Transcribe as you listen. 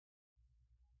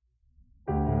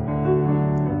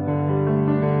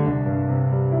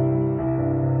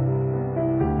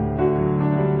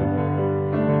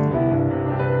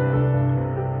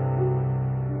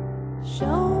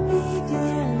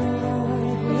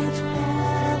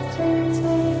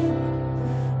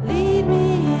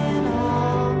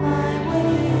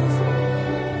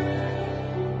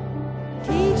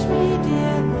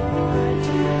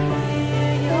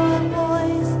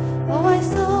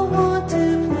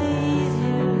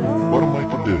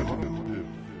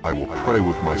I will pray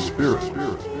with my spirit,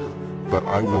 but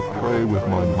I will pray with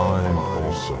my mind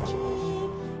also.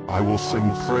 I will sing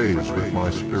praise with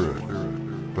my spirit,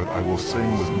 but I will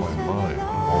sing with my mind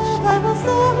also. I will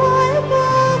soar high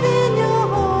above in your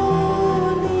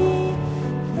holy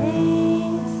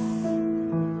place.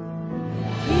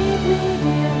 Keep me,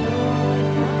 dear Lord,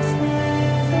 from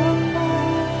snares of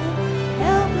pride.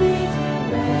 Help me to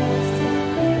rest in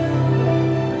you.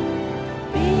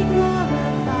 Be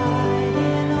glorified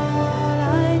in all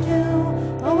I do.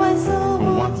 Oh, my soul.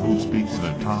 For one who speaks in a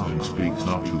tongue speaks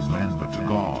not to men but to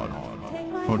God.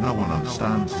 For no one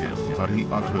understands him, but he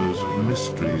utters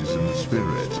mysteries in the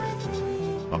Spirit.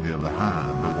 On the other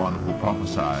hand, the one who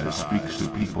prophesies speaks to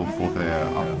people for their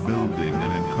upbuilding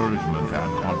and encouragement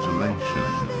and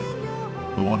consolation.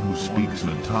 The one who speaks in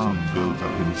a tongue builds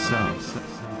up himself,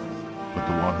 but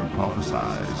the one who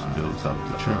prophesies builds up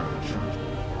the church.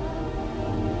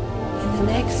 In the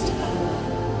next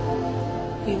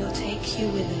hour, we will take you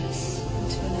with us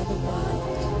into another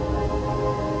world.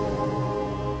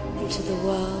 Into the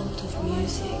world of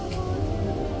music,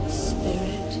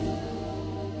 spirit,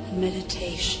 and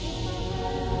meditation.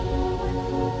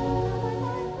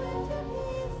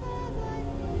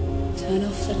 Turn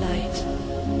off the light,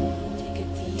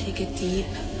 take a deep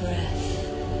breath,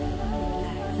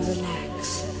 and relax.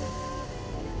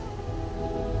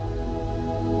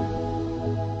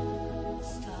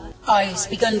 I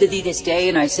speak unto thee this day,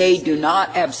 and I say, do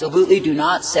not, absolutely do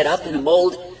not set up in a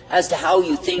mold as to how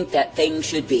you think that thing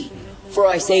should be. For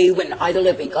I say, when I, the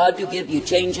living God, do give you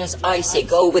changes, I say,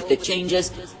 go with the changes,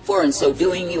 for in so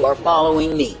doing you are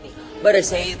following me. But I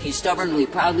say, if you stubbornly,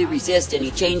 proudly resist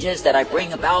any changes that I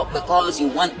bring about because you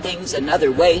want things another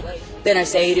way, then I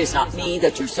say, it is not me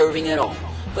that you're serving at all.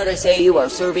 But I say, you are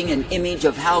serving an image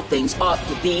of how things ought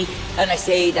to be, and I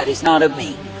say, that is not of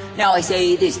me. Now I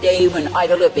say, this day, when I,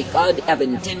 the living God, have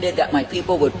intended that my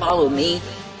people would follow me,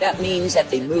 that means that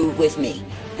they move with me.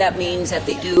 That means that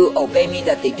they do obey me,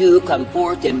 that they do come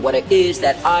forth in what it is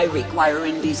that I require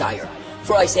and desire.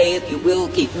 For I say, if you will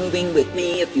keep moving with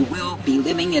me, if you will be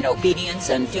living in obedience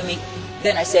unto me,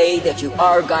 then I say that you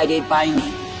are guided by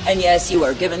me. And yes, you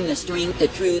are given the strength, the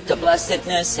truth, the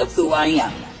blessedness of who I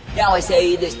am. Now I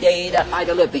say this day that I,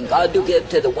 the living God, do give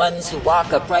to the ones who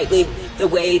walk uprightly the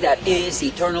way that is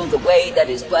eternal, the way that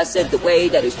is blessed, the way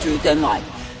that is truth and life.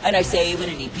 And I say, when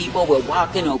any people will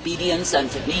walk in obedience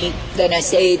unto me, then I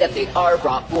say that they are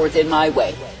brought forth in my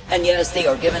way. And yes, they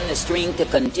are given the strength to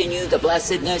continue the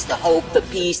blessedness, the hope, the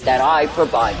peace that I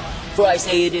provide. For I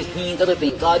say, it is me, the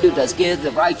living God, who does give the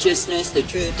righteousness, the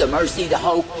truth, the mercy, the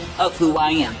hope of who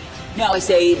I am. Now I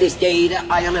say this day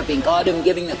that I, the living God, am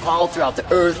giving the call throughout the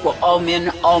earth for all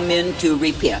men to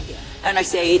repent. And I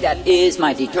say that is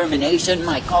my determination,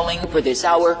 my calling for this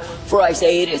hour. For I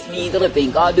say it is me, the living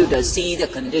God, who does see the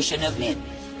condition of men.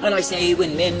 And I say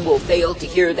when men will fail to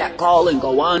hear that call and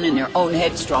go on in their own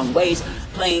headstrong ways,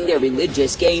 playing their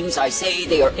religious games, I say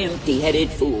they are empty-headed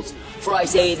fools. For I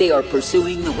say they are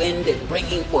pursuing the wind and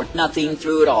bringing forth nothing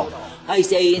through it all. I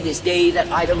say in this day that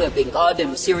I, the living God,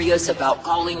 am serious about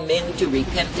calling men to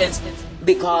repentance,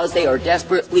 because they are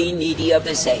desperately needy of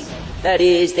the same. That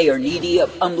is, they are needy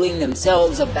of humbling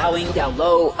themselves, of bowing down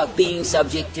low, of being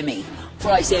subject to me. For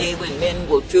I say, when men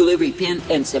will truly repent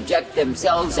and subject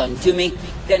themselves unto me,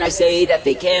 then I say that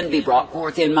they can be brought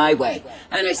forth in my way.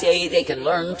 And I say they can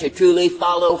learn to truly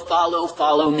follow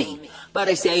me. But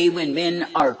I say, when men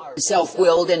are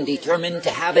self-willed and determined to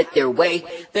have it their way,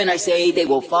 then I say they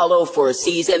will follow for a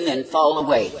season and fall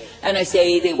away. And I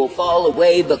say they will fall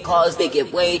away because they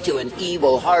give way to an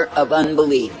evil heart of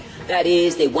unbelief. That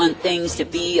is, they want things to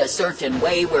be a certain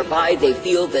way whereby they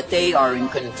feel that they are in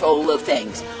control of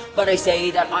things. But I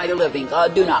say that I, the living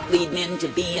God, do not lead men to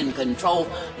be in control,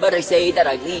 but I say that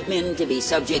I lead men to be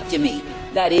subject to me.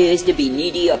 That is, to be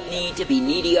needy of me, to be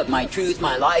needy of my truth,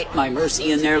 my light, my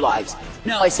mercy in their lives.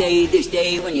 Now I say this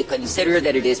day, when you consider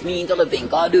that it is me, the living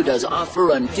God, who does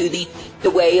offer unto thee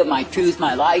the way of my truth,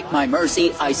 my light, my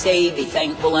mercy, I say, be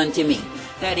thankful unto me.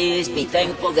 That is, be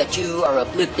thankful that you are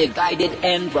uplifted, guided,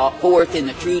 and brought forth in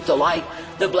the truth, the light,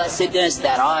 the blessedness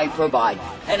that I provide.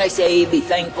 And I say, be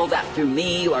thankful that through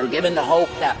me you are given the hope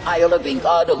that I, the living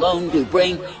God, alone do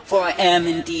bring, for I am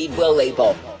indeed well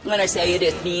able. And I say, it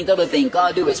is me, the living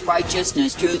God, who is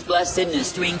righteousness, truth, blessedness,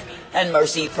 strength, and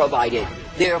mercy provided.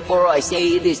 Therefore I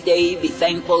say this day, be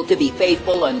thankful to be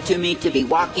faithful unto me, to be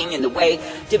walking in the way,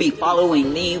 to be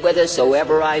following me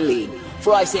whithersoever I lead.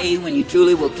 For I say, when you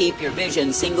truly will keep your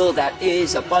vision single that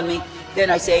is upon me, then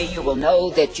I say you will know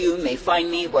that you may find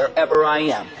me wherever I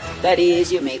am. That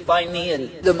is, you may find me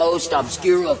in the most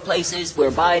obscure of places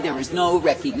whereby there is no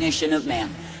recognition of man.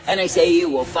 And I say you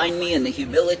will find me in the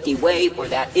humility way, for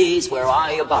that is where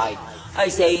I abide. I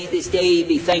say this day,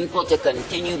 be thankful to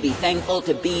continue, be thankful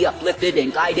to be uplifted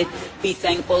and guided, be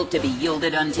thankful to be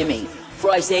yielded unto me.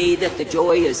 For I say that the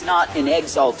joy is not in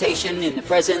exaltation in the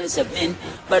presence of men,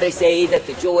 but I say that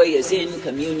the joy is in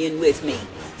communion with me.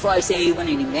 For I say when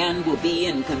any man will be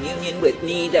in communion with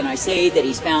me, then I say that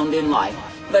he's found in life.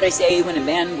 But I say when a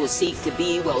man will seek to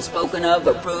be well spoken of,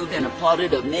 approved and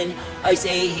applauded of men, I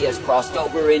say he has crossed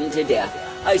over into death.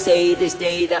 I say this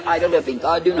day that I, the living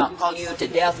God, do not call you to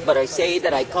death, but I say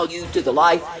that I call you to the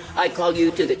life, I call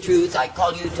you to the truth, I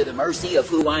call you to the mercy of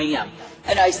who I am.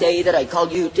 And I say that I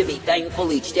call you to be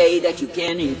thankful each day that you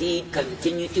can indeed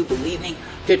continue to believe me,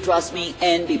 to trust me,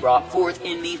 and be brought forth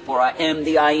in me, for I am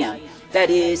the I am. That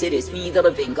is, it is me, the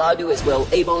living God, who is well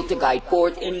able to guide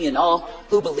forth any and all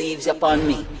who believes upon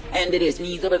me. And it is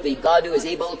me, the living God, who is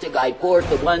able to guide forth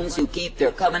the ones who keep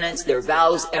their covenants, their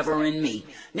vows ever in me.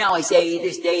 Now I say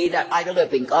this day that I, the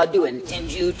living God, do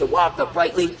intend you to walk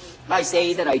uprightly. I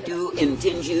say that I do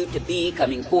intend you to be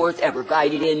coming forth ever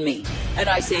guided in me. And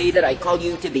I say that I call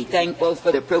you to be thankful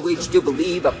for the privilege to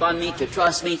believe upon me, to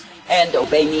trust me, and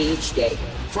obey me each day.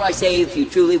 For I say if you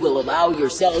truly will allow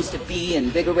yourselves to be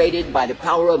invigorated by the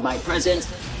power of my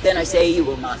presence, then I say you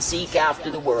will not seek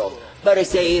after the world. But I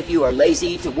say if you are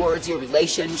lazy towards your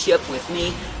relationship with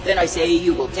me, then I say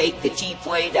you will take the cheap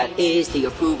way, that is the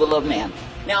approval of man.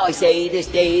 Now I say this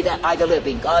day that I, the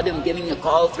living God, am giving a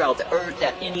call throughout the earth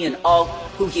that any and all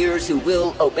who hears, who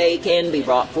will obey, can be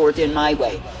brought forth in my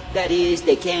way. That is,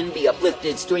 they can be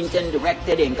uplifted, strengthened,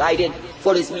 directed, and guided.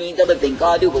 For it is me, the living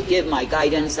God, who will give my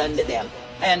guidance unto them.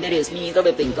 And it is me, the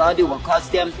living God, who will cause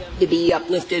them to be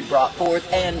uplifted, brought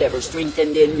forth, and ever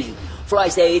strengthened in me. For I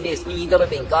say it is me, the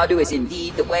living God, who is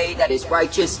indeed the way that is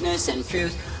righteousness and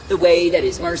truth, the way that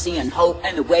is mercy and hope,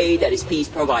 and the way that is peace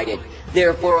provided.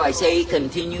 Therefore I say,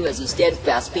 continue as a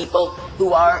steadfast people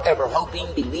who are ever hoping,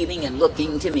 believing, and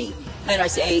looking to me. And I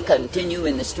say, continue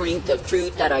in the strength of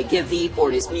truth that I give thee,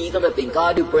 for it is me, the living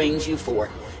God, who brings you forth.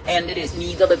 And it is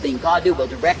me, the living God, who will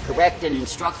direct, correct, and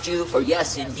instruct you, for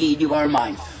yes, indeed, you are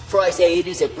mine. For I say it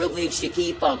is a privilege to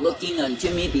keep on looking unto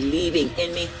me, believing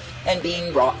in me, and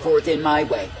being brought forth in my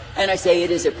way. And I say it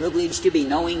is a privilege to be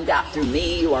knowing that through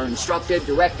me you are instructed,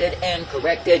 directed, and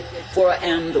corrected, for I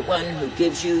am the one who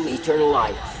gives you eternal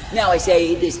life. Now I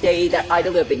say this day that I,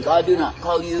 the living God, do not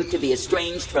call you to be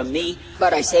estranged from me,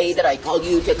 but I say that I call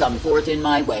you to come forth in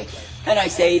my way. And I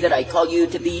say that I call you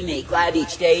to be made glad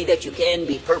each day that you can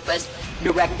be purposed,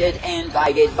 directed, and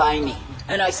guided by me.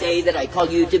 And I say that I call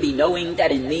you to be knowing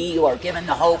that in me you are given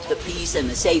the hope, the peace, and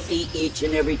the safety each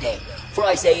and every day. For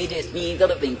I say it is me, the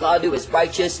living God, who is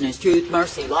righteous in his truth,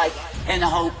 mercy, life, and the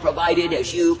hope provided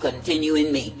as you continue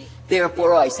in me.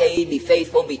 Therefore I say, be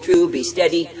faithful, be true, be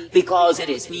steady, because it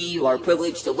is me you are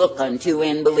privileged to look unto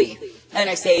and believe. And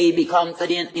I say, be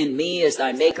confident in me as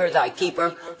thy maker, thy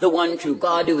keeper, the one true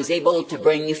God who is able to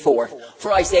bring you forth.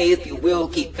 For I say, if you will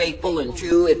keep faithful and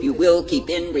true, if you will keep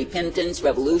in repentance,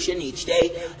 revolution each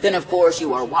day, then of course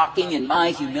you are walking in my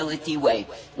humility way.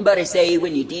 But I say,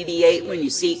 when you deviate, when you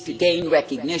seek to gain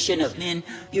recognition of men,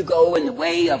 you go in the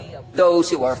way of those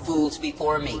who are fools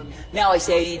before me. Now I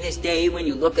say this day, when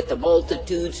you look at the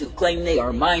multitudes who claim they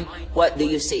are mine, what do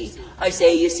you see? I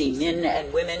say you see men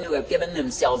and women who have given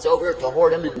themselves over to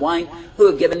whoredom and wine, who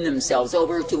have given themselves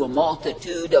over to a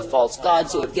multitude of false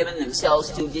gods, who have given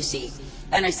themselves to deceit.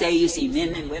 And I say you see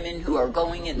men and women who are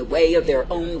going in the way of their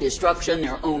own destruction,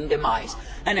 their own demise.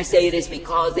 And I say it is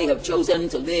because they have chosen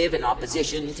to live in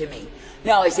opposition to me.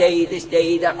 Now I say this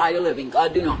day that I, the living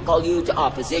God, do not call you to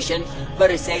opposition,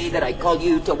 but I say that I call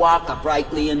you to walk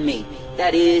uprightly in me.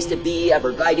 That is, to be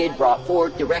ever guided, brought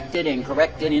forth, directed, and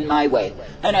corrected in my way.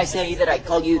 And I say that I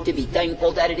call you to be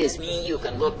thankful that it is me you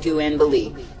can look to and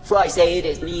believe. For I say it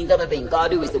is me, the living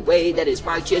God, who is the way that is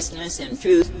righteousness and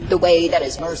truth, the way that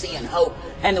is mercy and hope,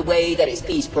 and the way that is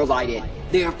peace provided.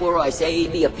 Therefore I say,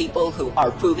 be a people who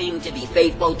are proving to be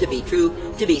faithful, to be true,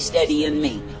 to be steady in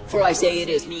me. For I say it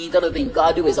is me, the living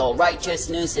God, who is all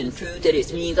righteousness and truth. It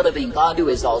is me, the living God, who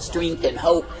is all strength and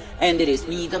hope. And it is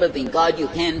me, the living God, you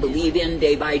can believe in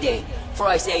day by day. For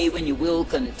I say, when you will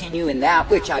continue in that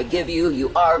which I give you,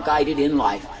 you are guided in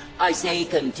life. I say,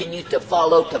 continue to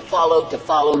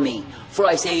follow me. For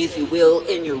I say, if you will,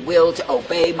 in your will, to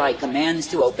obey my commands,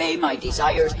 to obey my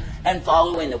desires, and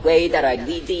follow in the way that I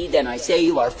lead thee, then I say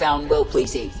you are found well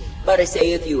pleasing. But I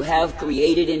say, if you have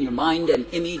created in your mind an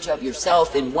image of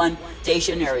yourself in one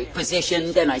stationary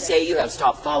position, then I say you have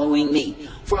stopped following me.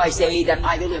 For I say that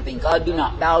I, the living God, do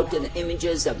not bow to the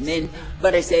images of men,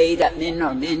 but I say that men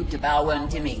are meant to bow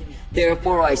unto me.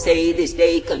 Therefore I say this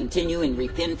day, continue in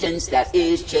repentance, that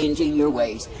is, changing your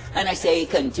ways. And I say,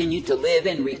 continue to live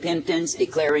in repentance,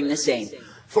 declaring the same.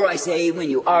 For I say, when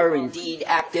you are indeed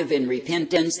active in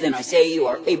repentance, then I say you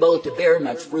are able to bear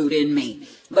much fruit in me.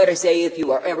 But I say, if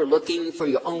you are ever looking for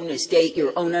your own estate,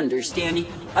 your own understanding,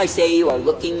 I say you are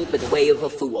looking for the way of a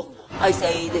fool. I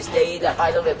say this day that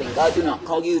I, the living God, do not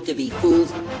call you to be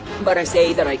fools, but I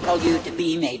say that I call you to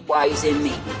be made wise in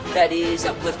me. That is,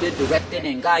 uplifted, directed,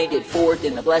 and guided forth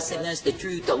in the blessedness, the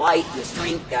truth, the light, the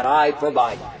strength that I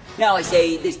provide. Now I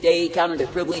say this day, count it a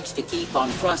privilege to keep on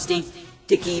trusting,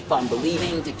 to keep on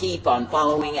believing, to keep on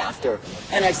following after.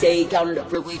 And I say, count it a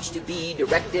privilege to be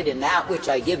directed in that which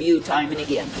I give you time and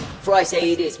again. For I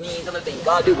say, it is me, the living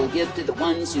God, who will give to the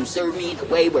ones who serve me the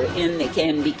way wherein they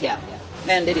can be kept.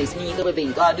 And it is me, the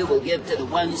living God, who will give to the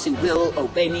ones who will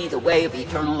obey me the way of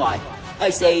eternal life. I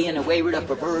say, in a wayward, a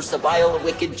perverse, a vile, a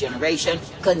wicked generation,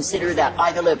 consider that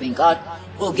I, the living God,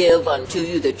 will give unto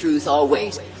you the truth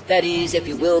always. That is, if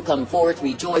you will come forth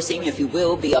rejoicing, if you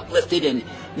will be uplifted and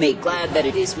make glad that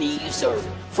it is me you serve.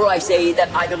 For I say that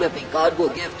I, the living God, will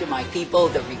give to my people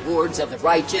the rewards of the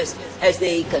righteous as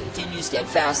they continue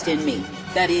steadfast in me.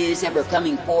 That is, ever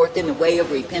coming forth in the way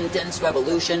of repentance,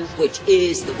 revolution, which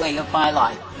is the way of my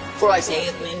life. For I say,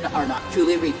 if men are not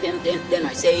truly repentant, then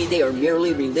I say they are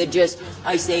merely religious.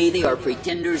 I say they are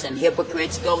pretenders and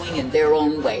hypocrites going in their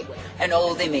own way. And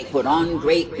oh, they may put on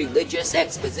great religious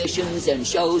expositions and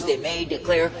shows. They may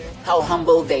declare how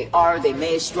humble they are. They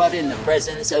may strut in the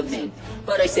presence of men.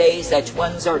 But I say such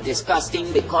ones are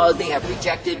disgusting, because they have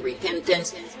rejected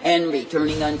repentance and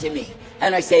returning unto me.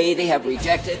 And I say they have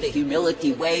rejected the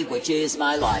humility way, which is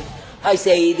my life. I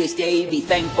say this day, be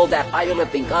thankful that I, the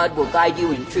living God, will guide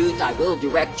you in truth. I will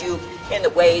direct you in the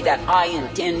way that I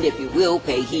intend, if you will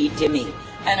pay heed to me.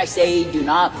 And I say, do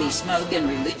not be smug in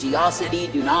religiosity.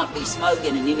 Do not be smug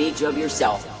in an image of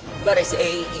yourself. But I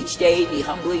say, each day be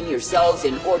humbling yourselves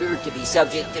in order to be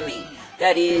subject to me.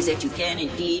 That is, that you can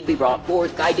indeed be brought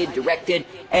forth, guided, directed,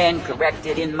 and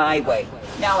corrected in my way.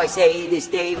 Now I say this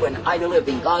day, when I, the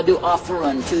living God, do offer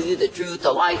unto you the truth,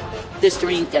 the light, the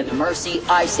strength, and the mercy,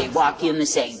 I say, walk in the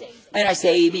same. And I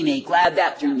say, be made glad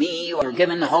that through me you are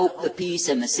given the hope, the peace,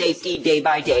 and the safety day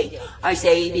by day. I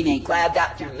say, be made glad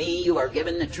that through me you are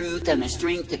given the truth and the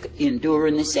strength to endure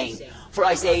in the same. For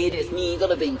I say, it is me, the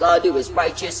living God, who is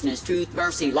righteousness, truth,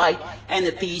 mercy, light, and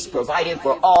the peace provided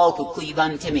for all who cleave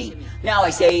unto me. Now I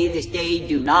say, this day,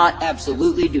 do not,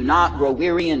 absolutely do not grow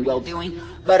weary in well-doing,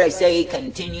 but I say,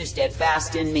 continue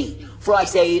steadfast in me. For I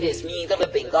say, it is me, the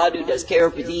living God, who does care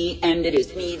for thee, and it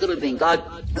is me, the living God,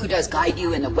 who does guide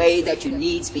you in the way that you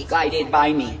needs be guided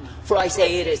by me. For I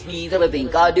say, it is me, the living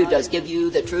God, who does give you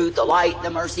the truth, the light, the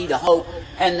mercy, the hope,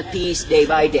 and the peace day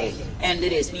by day. And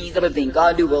it is me, the living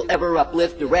God, who will ever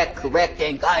uplift, direct, correct,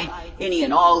 and guide any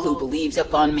and all who believes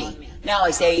upon me. Now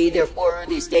I say, therefore,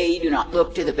 this day, do not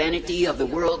look to the vanity of the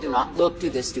world, do not look to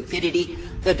the stupidity,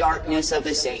 the darkness of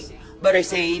the saint. But I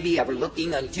say, be ever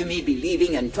looking unto me,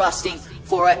 believing and trusting,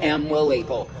 for I am well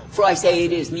able. For I say,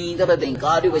 it is me, the living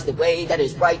God, who is the way that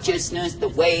is righteousness, the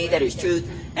way that is truth,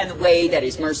 and the way that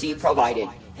is mercy provided.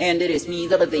 And it is me,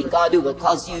 the living God, who will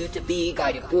cause you to be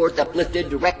guided forth, uplifted,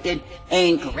 directed,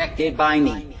 and corrected by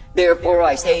me. Therefore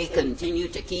I say, continue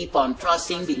to keep on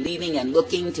trusting, believing, and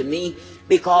looking to me,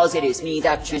 because it is me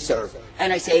that you serve.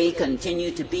 And I say, continue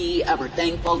to be ever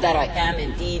thankful that I am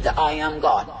indeed the I am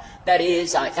God. That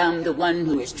is, I am the one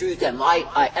who is truth and light,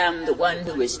 I am the one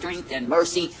who is strength and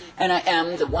mercy, and I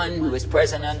am the one who is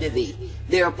present unto thee.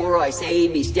 Therefore I say,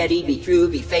 be steady, be true,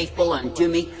 be faithful unto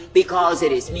me, because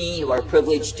it is me you are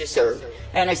privileged to serve.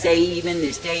 And I say, even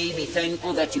this day, be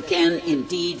thankful that you can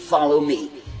indeed follow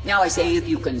me. Now I say, if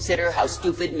you consider how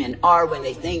stupid men are when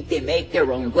they think they make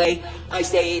their own way, I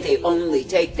say they only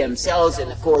take themselves in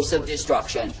the course of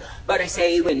destruction. But I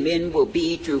say, when men will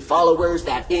be true followers,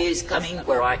 that is, coming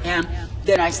where I am,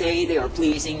 then I say they are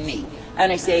pleasing me.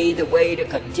 And I say, the way to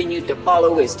continue to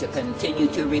follow is to continue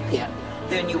to repent.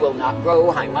 Then you will not grow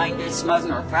high-minded, smug,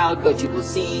 nor proud, but you will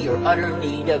see your utter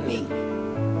need of me.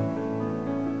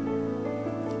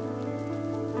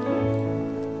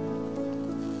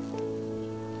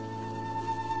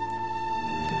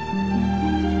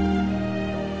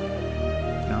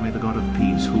 God of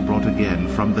peace, who brought again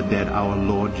from the dead our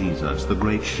Lord Jesus, the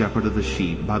great shepherd of the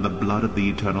sheep, by the blood of the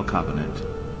eternal covenant,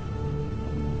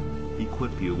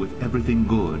 equip you with everything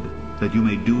good, that you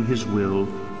may do his will,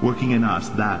 working in us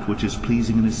that which is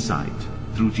pleasing in his sight,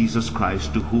 through Jesus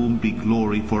Christ, to whom be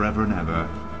glory forever and ever.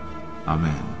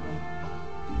 Amen.